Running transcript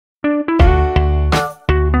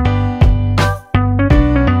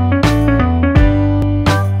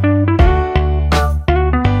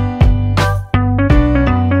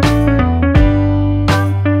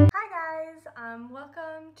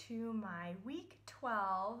week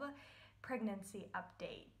 12 pregnancy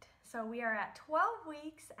update. So we are at 12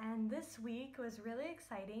 weeks, and this week was really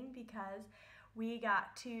exciting because we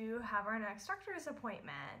got to have our next doctor's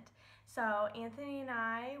appointment. So Anthony and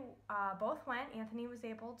I both went. Anthony was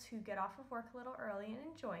able to get off of work a little early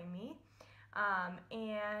and join me.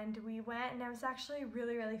 And we went, and it was actually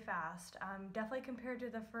really fast. Definitely compared to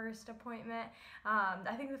the first appointment.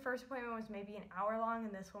 I think the first appointment was maybe an hour long,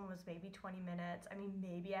 and this one was maybe 20 minutes. I mean,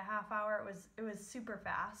 maybe a half hour. It was super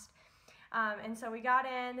fast. And so we got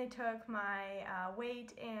in, they took my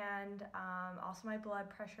weight and also my blood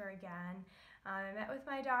pressure again. I met with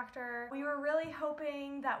my doctor. We were really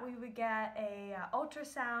hoping that we would get a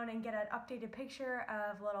ultrasound and get an updated picture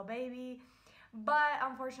of little baby, but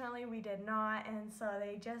unfortunately we did not, and so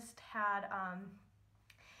they just had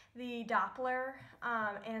the Doppler,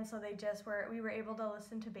 and so we were able to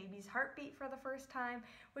listen to baby's heartbeat for the first time,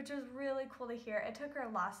 which was really cool to hear. It took her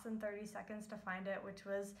less than 30 seconds to find it, which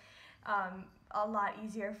was a lot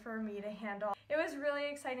easier for me to handle. It was really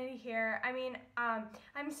exciting to hear. I mean,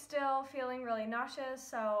 I'm still feeling really nauseous,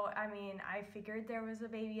 so I mean, I figured there was a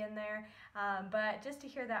baby in there, but just to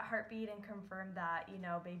hear that heartbeat and confirm that, you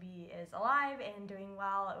know, baby is alive and doing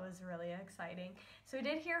well, it was really exciting. So we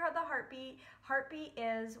did hear the heartbeat. Heartbeat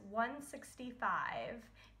is 165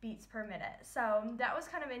 beats per minute. So that was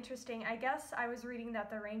kind of interesting. I guess I was reading that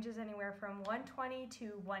the range is anywhere from 120 to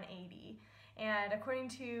 180. And according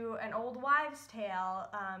to an old wives' tale,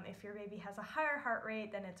 if your baby has a higher heart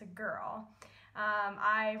rate, then it's a girl.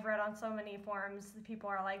 I've read on so many forums, people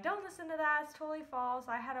are like, don't listen to that, it's totally false.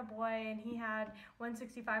 I had a boy and he had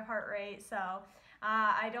 165 heart rate, so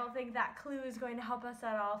I don't think that clue is going to help us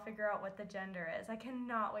at all figure out what the gender is. I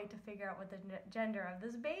cannot wait to figure out what the gender of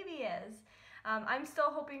this baby is. I'm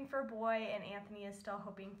still hoping for boy, and Anthony is still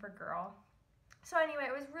hoping for girl. So anyway,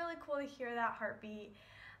 it was really cool to hear that heartbeat.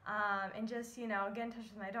 And just, you know, get in touch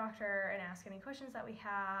with my doctor and ask any questions that we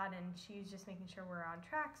had, and she's just making sure we're on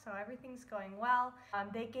track, so everything's going well.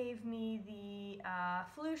 They gave me the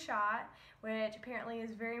flu shot, which apparently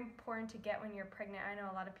is very important to get when you're pregnant. I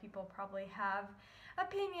know a lot of people probably have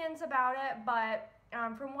opinions about it, but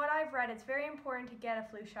from what I've read, it's very important to get a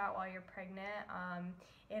flu shot while you're pregnant.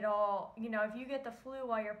 You know, if you get the flu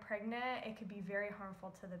while you're pregnant, it could be very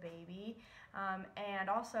harmful to the baby. And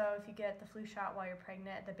also, if you get the flu shot while you're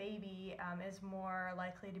pregnant, the baby is more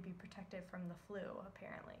likely to be protected from the flu,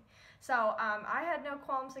 apparently. So I had no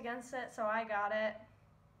qualms against it, so I got it.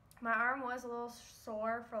 My arm was a little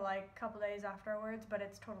sore for like a couple days afterwards, but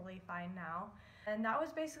it's totally fine now. And that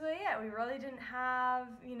was basically it. We really didn't have,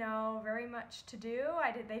 you know, very much to do.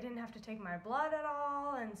 They didn't have to take my blood at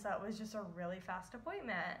all, and so it was just a really fast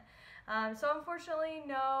appointment. So unfortunately,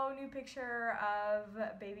 no new picture of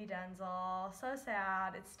baby Denzel. So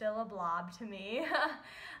sad. It's still a blob to me.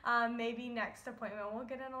 Maybe next appointment we'll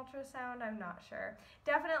get an ultrasound. I'm not sure.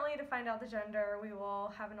 Definitely to find out the gender, we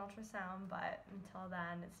will have an ultrasound, but until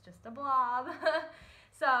then, it's just a blob.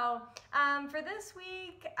 So for this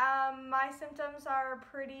week, my symptoms are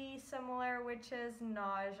pretty similar, which is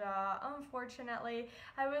nausea. Unfortunately,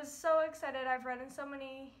 I was so excited. I've read in so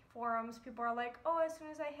many forums, people are like, oh, as soon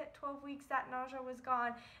as I hit 12 weeks, that nausea was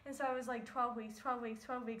gone. And so I was like, 12 weeks, 12 weeks,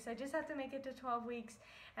 12 weeks. I just have to make it to 12 weeks.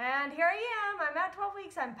 And here I am. I'm at 12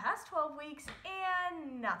 weeks. I'm past 12 weeks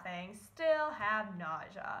and nothing. Still have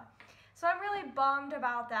nausea. So I'm really bummed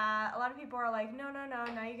about that. A lot of people are like, no,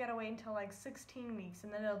 now you gotta wait until like 16 weeks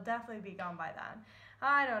and then it'll definitely be gone by then.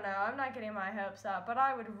 I don't know, I'm not getting my hopes up, but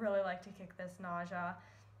I would really like to kick this nausea.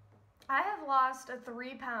 I have lost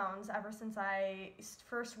 3 pounds ever since I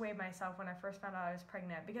first weighed myself when I first found out I was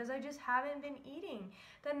pregnant, because I just haven't been eating.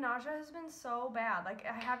 The nausea has been so bad. Like,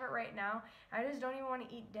 I have it right now. I just don't even want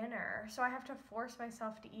to eat dinner, so I have to force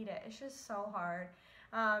myself to eat it. It's just so hard.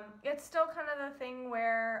 It's still kind of the thing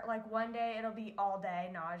where, like, one day it'll be all day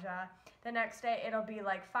nausea. The next day it'll be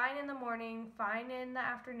like fine in the morning, fine in the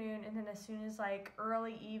afternoon, and then as soon as like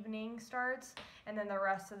early evening starts, and then the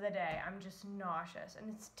rest of the day I'm just nauseous,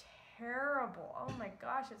 and it's terrible. Oh my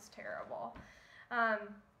gosh, it's terrible.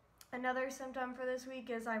 Another symptom for this week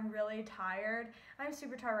is I'm really tired. I'm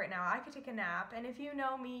super tired right now. I could take a nap, and if you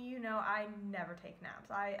know me, you know I never take naps.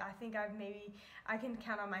 I think I can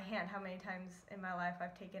count on my hand how many times in my life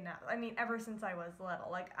I've taken naps. I mean, ever since I was little.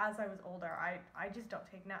 Like, as I was older, I just don't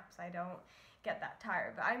take naps. I don't get that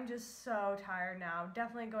tired, but I'm just so tired now.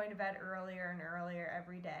 Definitely going to bed earlier and earlier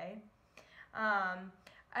every day.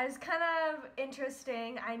 It's kind of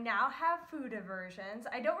interesting. I now have food aversions.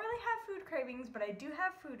 I don't really have food cravings, but I do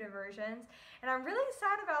have food aversions. And I'm really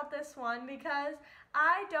sad about this one because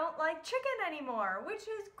I don't like chicken anymore, which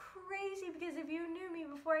is crazy because if you knew me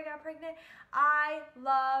before I got pregnant, I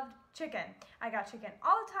loved chicken. I got chicken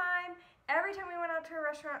all the time. Every time we went out to a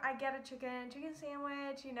restaurant, I get a chicken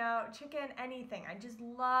sandwich, you know, chicken anything. I just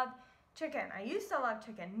love chicken. I used to love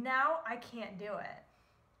chicken. Now I can't do it.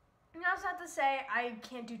 And that's not to say I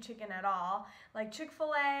can't do chicken at all. Like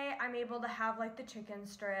Chick-fil-A, I'm able to have like the chicken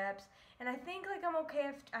strips. And I think like I'm okay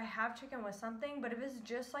if I have chicken with something, but if it's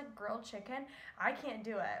just like grilled chicken, I can't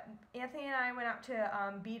do it. Anthony and I went out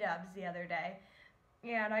to B-Dubs the other day,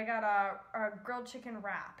 and I got a grilled chicken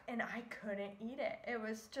wrap, and I couldn't eat it. It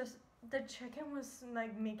was just, the chicken was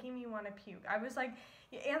like making me want to puke. I was like,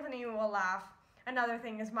 Anthony will laugh. Another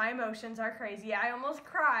thing is my emotions are crazy. I almost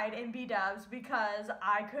cried in B-Dubs because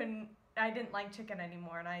I didn't like chicken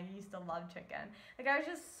anymore, and I used to love chicken. Like, I was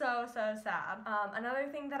just so sad. Another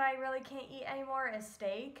thing that I really can't eat anymore is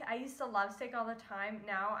steak. I used to love steak all the time.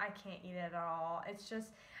 Now I can't eat it at all. It's just,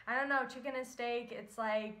 I don't know, chicken and steak, it's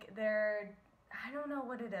like I don't know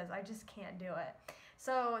what it is. I just can't do it.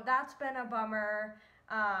 So that's been a bummer.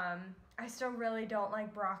 I still really don't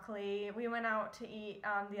like broccoli. We went out to eat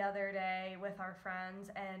the other day with our friends,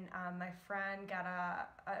 and my friend got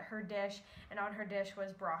her dish, and on her dish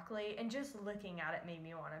was broccoli, and just looking at it made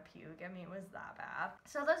me want to puke. I mean, it was that bad.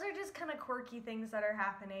 So those are just kind of quirky things that are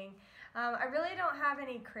happening. I really don't have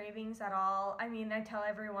any cravings at all. I mean, I tell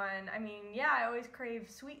everyone, yeah, I always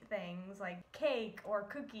crave sweet things like cake or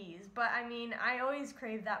cookies, but I mean, I always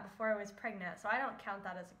craved that before I was pregnant, so I don't count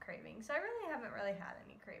that as a craving. So I really haven't had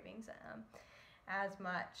any cravings as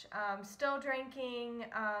much. Still drinking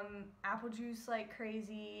apple juice like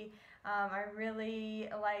crazy. I really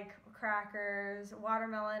like crackers,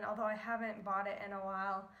 watermelon, although I haven't bought it in a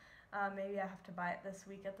while. Maybe I have to buy it this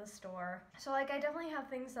week at the store. So like I definitely have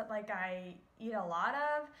things that like I eat a lot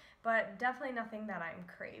of, but definitely nothing that I'm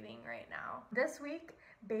craving right now. This week,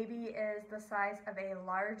 baby is the size of a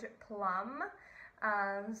large plum.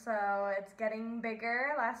 So it's getting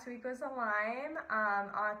bigger. Last week was a lime.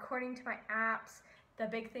 According to my apps, the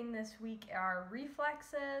big thing this week are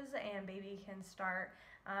reflexes, and baby can start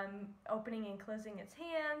opening and closing its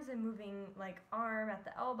hands and moving like arm at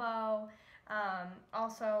the elbow.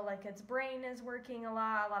 Also, like its brain is working a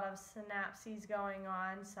lot of synapses going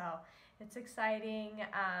on, so it's exciting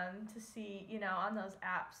to see, on those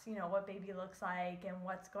apps, what baby looks like and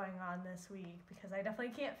what's going on this week, because I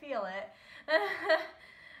definitely can't feel it.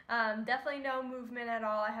 Definitely no movement at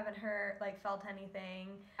all. I haven't felt anything.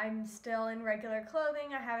 I'm still in regular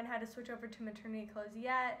clothing. I haven't had to switch over to maternity clothes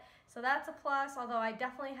yet, so that's a plus, although I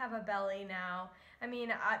definitely have a belly now.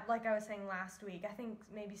 Like I was saying last week, I think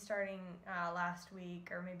maybe starting last week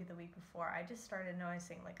or maybe the week before, I just started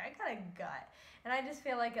noticing like I got a gut, and I just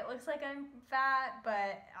feel like it looks like I'm fat,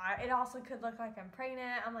 but it also could look like I'm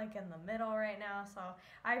pregnant. I'm like in the middle right now, so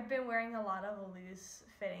I've been wearing a lot of loose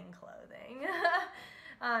fitting clothing.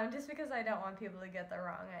 Just because I don't want people to get the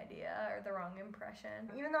wrong idea or the wrong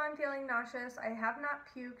impression. Even though I'm feeling nauseous, I have not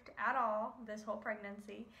puked at all this whole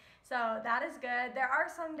pregnancy, so that is good. There are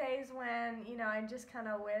some days when, I just kind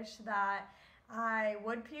of wish that I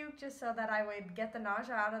would puke just so that I would get the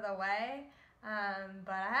nausea out of the way,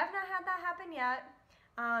 but I have not had that happen yet.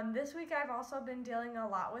 This week I've also been dealing a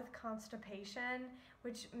lot with constipation,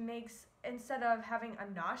 which makes, instead of having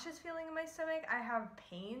a nauseous feeling in my stomach, I have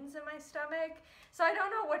pains in my stomach. So I don't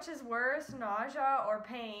know which is worse, nausea or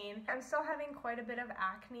pain. I'm still having quite a bit of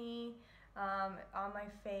acne on my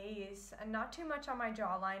face, and not too much on my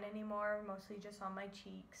jawline anymore, mostly just on my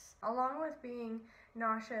cheeks. Along with being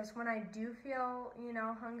nauseous, when I do feel,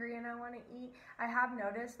 hungry and I want to eat, I have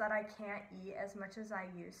noticed that I can't eat as much as I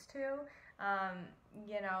used to.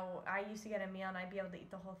 I used to get a meal and I'd be able to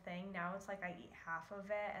eat the whole thing. Now it's like I eat half of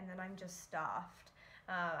it and then I'm just stuffed.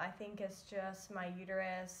 I think it's just my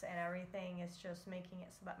uterus and everything is just making it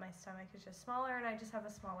so that my stomach is just smaller and I just have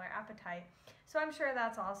a smaller appetite. So I'm sure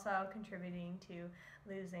that's also contributing to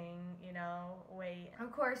losing, weight.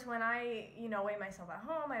 Of course, when I, weigh myself at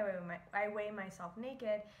home, I weigh myself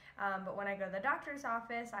naked, but when I go to the doctor's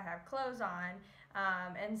office, I have clothes on,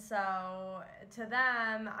 and so to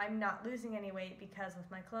them, I'm not losing any weight because with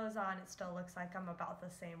my clothes on, it still looks like I'm about the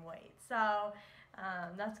same weight. So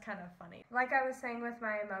that's kind of funny. Like I was saying with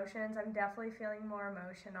my emotions, I'm definitely feeling more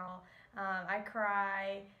emotional. I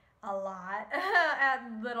cry a lot at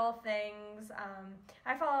little things.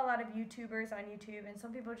 I follow a lot of YouTubers on YouTube, and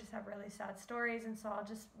some people just have really sad stories, and so I'll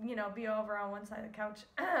just, be over on one side of the couch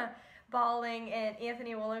bawling, and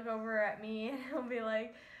Anthony will look over at me and he'll be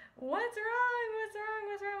like, what's wrong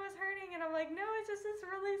what's wrong, what's hurting? And I'm like, no, it's just this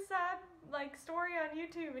really sad like story on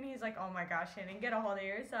YouTube. And he's like, oh my gosh, Shannon, get a hold of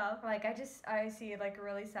yourself. Like I see like a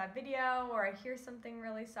really sad video or I hear something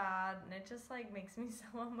really sad and it just like makes me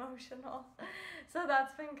so emotional. So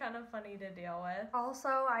that's been kind of funny to deal with.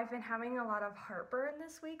 Also, I've been having a lot of heartburn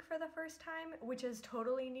this week for the first time, which is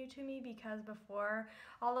totally new to me because before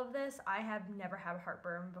all of this, I have never had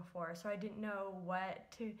heartburn before. So I didn't know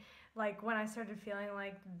what to, like when I started feeling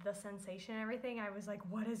like the sensation and everything, I was like,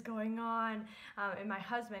 what is going on? And my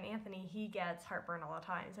husband, Anthony, he gets heartburn all the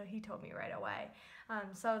time. So he told me right away.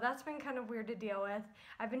 So that's been kind of weird to deal with.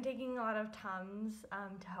 I've been taking a lot of Tums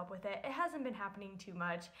to help with it. It hasn't been happening too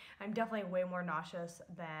much. I'm definitely way more nauseous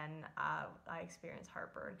than I experience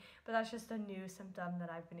heartburn, but that's just a new symptom that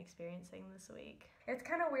I've been experiencing this week. It's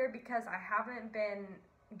kind of weird because I haven't been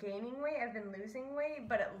gaining weight, I've been losing weight,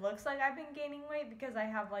 but it looks like I've been gaining weight because I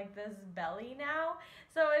have like this belly now.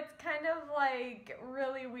 So it's kind of like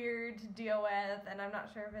really weird to deal with, and I'm not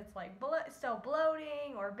sure if it's like still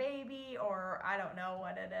bloating or baby or I don't know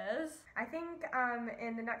what it is. I think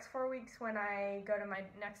in the next 4 weeks when I go to my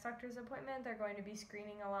next doctor's appointment, they're going to be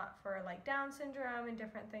screening a lot for like Down syndrome and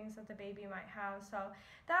different things that the baby might have. So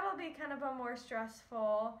that'll be kind of a more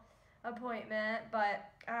stressful appointment, but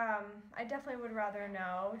I definitely would rather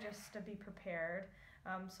know just to be prepared.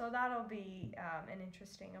 So that'll be an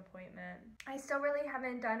interesting appointment. I still really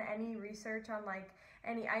haven't done any research on like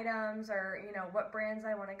any items or what brands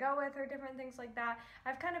I want to go with or different things like that.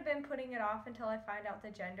 I've kind of been putting it off until I find out the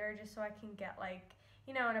gender just so I can get like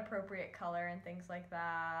an appropriate color and things like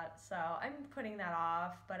that. So I'm putting that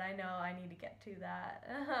off, but I know I need to get to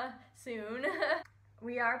that soon.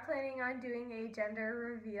 We are planning on doing a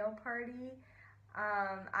gender reveal party.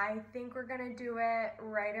 I think we're gonna do it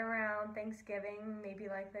right around Thanksgiving, maybe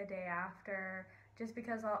like the day after, just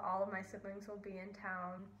because all of my siblings will be in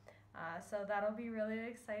town. So that'll be really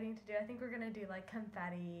exciting to do. I think we're gonna do like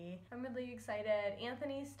confetti. I'm really excited.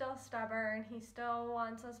 Anthony's still stubborn. He still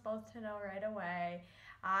wants us both to know right away.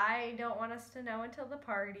 I don't want us to know until the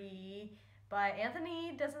party. But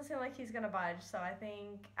Anthony doesn't seem like he's gonna budge, so I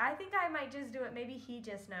think I might just do it. Maybe he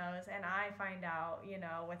just knows, and I find out,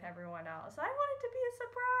 with everyone else. I want it to be a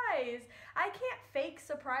surprise. I can't fake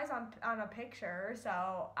surprise on a picture,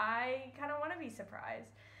 so I kind of want to be surprised.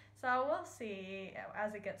 So we'll see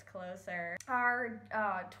as it gets closer. Our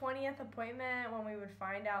 20th appointment, when we would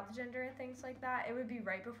find out the gender and things like that, it would be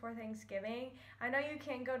right before Thanksgiving. I know you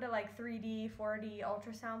can go to like 3D, 4D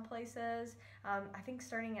ultrasound places, I think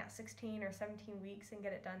starting at 16 or 17 weeks and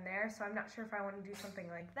get it done there. So I'm not sure if I want to do something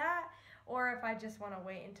like that or if I just want to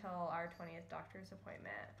wait until our 20th doctor's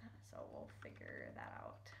appointment. So we'll figure that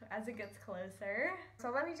out as it gets closer.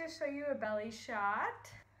 So let me just show you a belly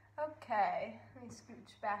shot. Okay, let me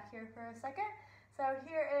scooch back here for a second. So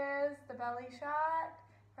here is the belly shot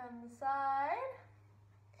from the side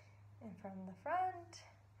and from the front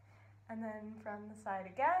and then from the side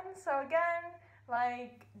again. So again,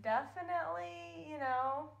 like definitely,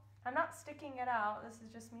 I'm not sticking it out. This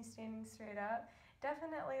is just me standing straight up.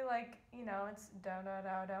 Definitely like, it's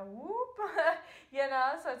da-da-da-da whoop,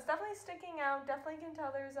 so it's definitely sticking out. Definitely can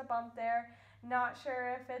tell there's a bump there. Not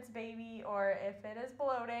sure if it's baby or if it is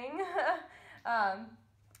bloating.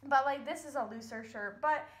 But like this is a looser shirt,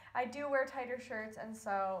 but I do wear tighter shirts, and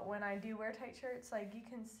so when I do wear tight shirts, like you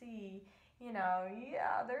can see,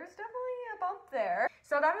 yeah, there's definitely a bump there.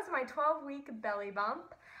 So that was my 12-week belly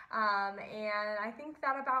bump. And I think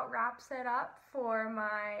that about wraps it up for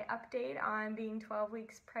my update on being 12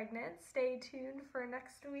 weeks pregnant. Stay tuned for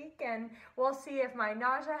next week and we'll see if my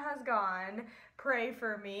nausea has gone. Pray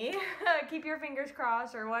for me. Keep your fingers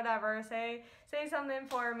crossed or whatever. Say something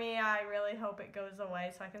for me. I really hope it goes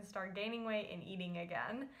away so I can start gaining weight and eating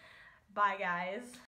again. Bye guys.